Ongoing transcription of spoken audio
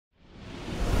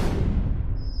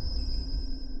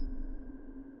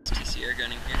air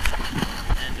gunning here,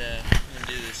 and I'm going to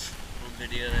do this little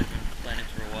video that I've been planning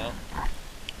for a while.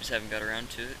 Just haven't got around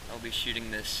to it. I'll be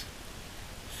shooting this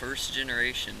first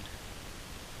generation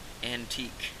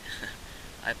antique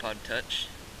iPod Touch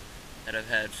that I've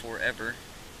had forever,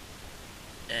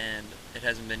 and it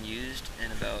hasn't been used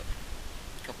in about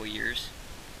a couple years,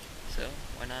 so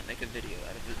why not make a video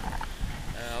out of it.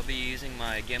 I'll be using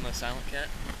my Gamo Silent Cat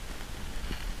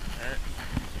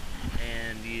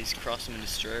and these Cross and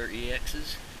Destroyer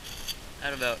EXs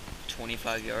at about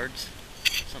 25 yards,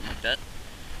 something like that.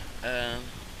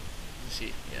 Let's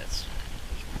see, yeah, it's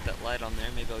put that light on there.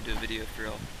 Maybe I'll do a video for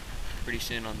y'all pretty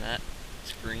soon on that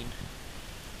screen.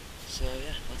 So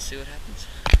yeah, let's see what happens.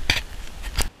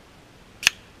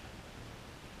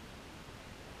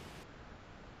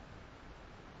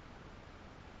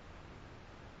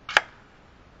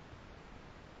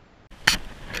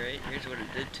 Alright, here's what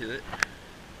it did to it.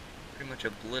 Pretty much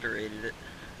obliterated it.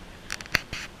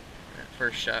 That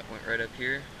first shot went right up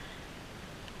here.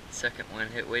 The second one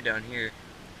hit way down here.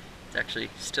 It's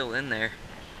actually still in there.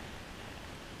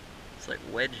 It's like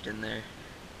wedged in there.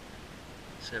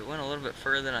 So it went a little bit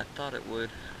further than I thought it would.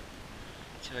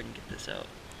 Let's see if I can get this out.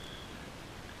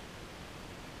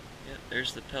 Yep,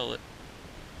 there's the pellet.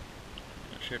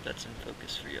 Not sure if that's in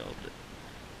focus for y'all, but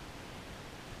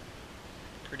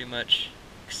pretty much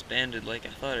expanded like I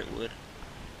thought it would.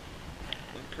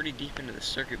 Went pretty deep into the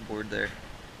circuit board there.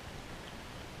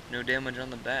 No damage on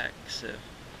the back, so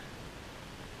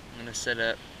I'm gonna set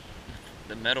up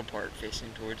the metal part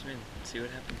facing towards me and see what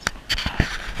happens.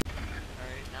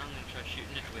 Alright, now I'm gonna try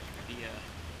shooting it with the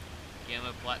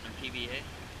Gamo Platinum PBA.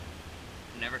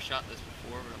 I've never shot this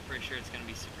before, but I'm pretty sure it's gonna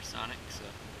be supersonic, so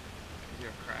give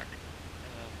it a crack.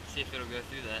 See if it'll go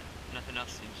through that. Nothing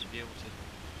else seems to be able to,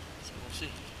 so we'll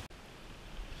see.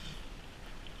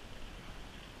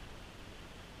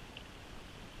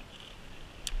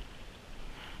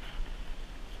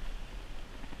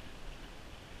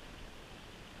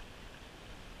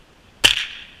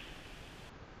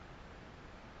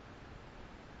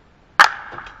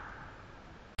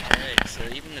 So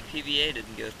even the PBA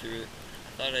didn't go through it.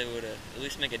 I thought I would at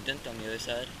least make a dent on the other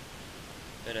side,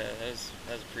 but that was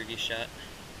a pretty good shot.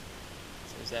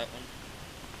 So was that one.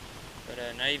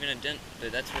 But not even a dent,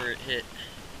 but that's where it hit.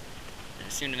 And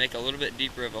it seemed to make a little bit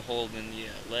deeper of a hole than the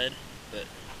lead, but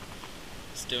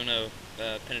still no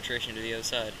penetration to the other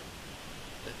side.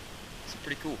 But it's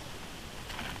pretty cool.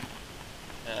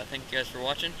 Thank you guys for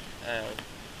watching.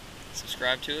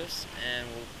 Subscribe to us, and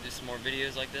we'll do some more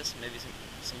videos like this, maybe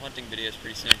some hunting videos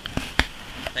pretty soon.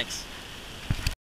 Thanks.